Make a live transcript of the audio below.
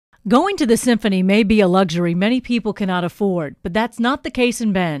Going to the symphony may be a luxury many people cannot afford, but that's not the case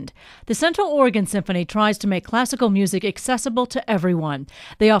in Bend. The Central Oregon Symphony tries to make classical music accessible to everyone.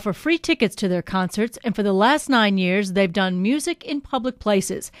 They offer free tickets to their concerts, and for the last 9 years, they've done music in public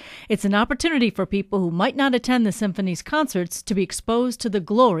places. It's an opportunity for people who might not attend the symphony's concerts to be exposed to the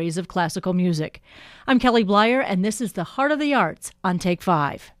glories of classical music. I'm Kelly Blyer, and this is the Heart of the Arts on Take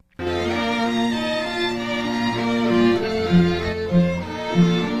 5.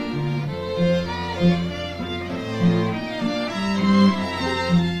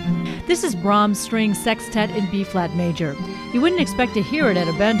 This is Brahms' String Sextet in B-flat major. You wouldn't expect to hear it at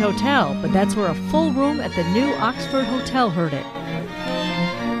a Bend hotel, but that's where a full room at the new Oxford Hotel heard it.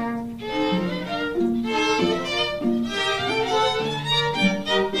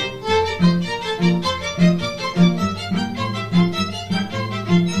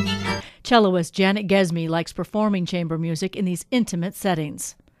 Celloist Janet Gesme likes performing chamber music in these intimate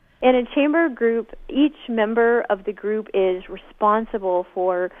settings. In a chamber group, each member of the group is responsible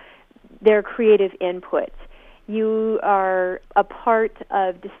for their creative input. You are a part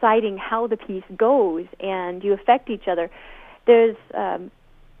of deciding how the piece goes, and you affect each other. It's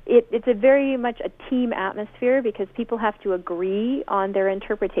a very much a team atmosphere because people have to agree on their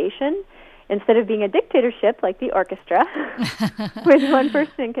interpretation instead of being a dictatorship like the orchestra with one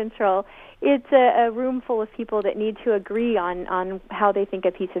person in control. It's a room full of people that need to agree on how they think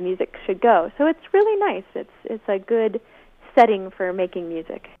a piece of music should go. So it's really nice. It's a good setting for making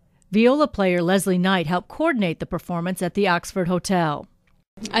music. Viola player Leslie Knight helped coordinate the performance at the Oxford Hotel.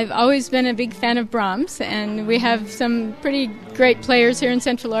 I've always been a big fan of Brahms, and we have some pretty great players here in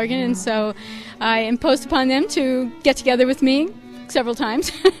Central Oregon, and so I imposed upon them to get together with me several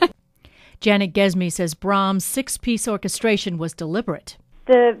times. Janet Gesme says Brahms' 6-piece orchestration was deliberate.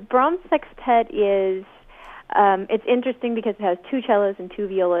 The Brahms Sextet is it's interesting because it has 2 cellos and 2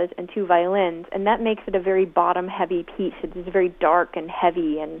 violas and 2 violins, and that makes it a very bottom-heavy piece. It is very dark and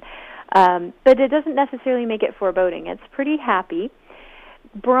heavy, and but it doesn't necessarily make it foreboding. It's pretty happy.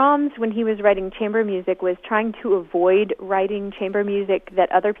 Brahms, when he was writing chamber music, was trying to avoid writing chamber music that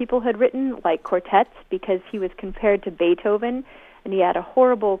other people had written, like quartets, because he was compared to Beethoven, and he had a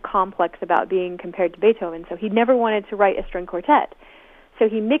horrible complex about being compared to Beethoven, so he never wanted to write a string quartet. So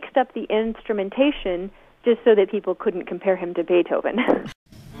he mixed up the instrumentation just so that people couldn't compare him to Beethoven.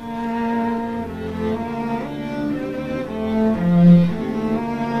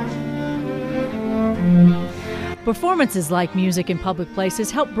 Performances like music in public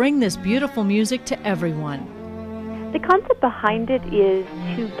places help bring this beautiful music to everyone. The concept behind it is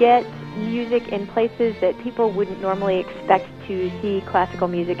to get music in places that people wouldn't normally expect to see classical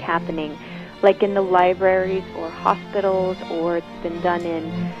music happening, like in the libraries or hospitals, or it's been done in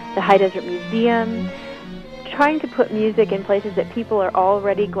the High Desert Museum. Trying to put music in places that people are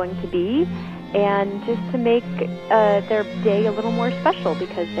already going to be, and just to make their day a little more special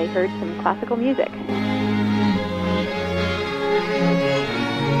because they heard some classical music.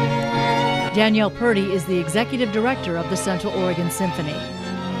 Danielle Purdy is the executive director of the Central Oregon Symphony.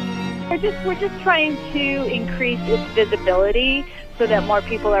 We're just trying to increase its visibility so that more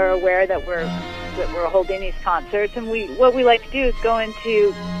people are aware that we're holding these concerts. And what we like to do is go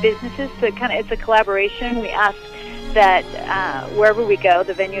into businesses to it's a collaboration. We ask that wherever we go,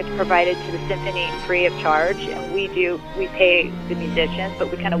 the venue is provided to the symphony free of charge, and we pay the musicians,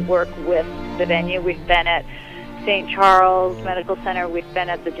 but we kind of work with the venue. We've been at St. Charles Medical Center. We've been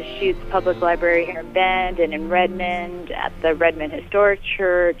at the Deschutes Public Library here in Bend and in Redmond, at the Redmond Historic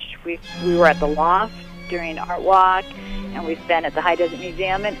Church. We were at the Loft during Art Walk, and we've been at the High Desert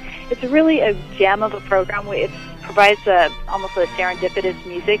Museum. And it's really a gem of a program. It provides almost a serendipitous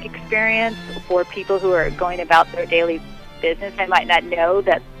music experience for people who are going about their daily business. They might not know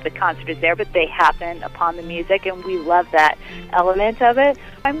that the concert is there, but they happen upon the music, and we love that element of it.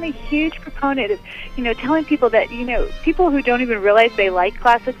 I'm a huge proponent of, telling people that, people who don't even realize they like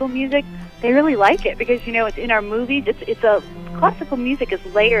classical music, they really like it because, it's in our movies. Classical music is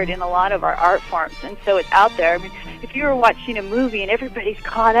layered in a lot of our art forms, and so it's out there. I mean, if you were watching a movie and everybody's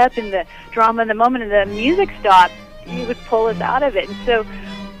caught up in the drama and the moment and the music stops, you would pull us out of it. And so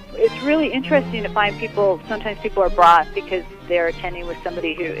it's really interesting to find sometimes people are brought because they're attending with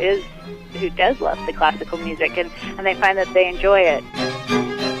somebody who does love the classical music, and they find that they enjoy it.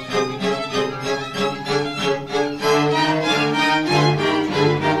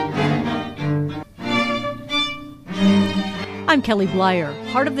 I'm Kelly Blyer.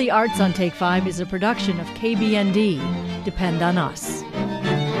 Heart of the Arts on Take 5 is a production of KBND. Depend on us.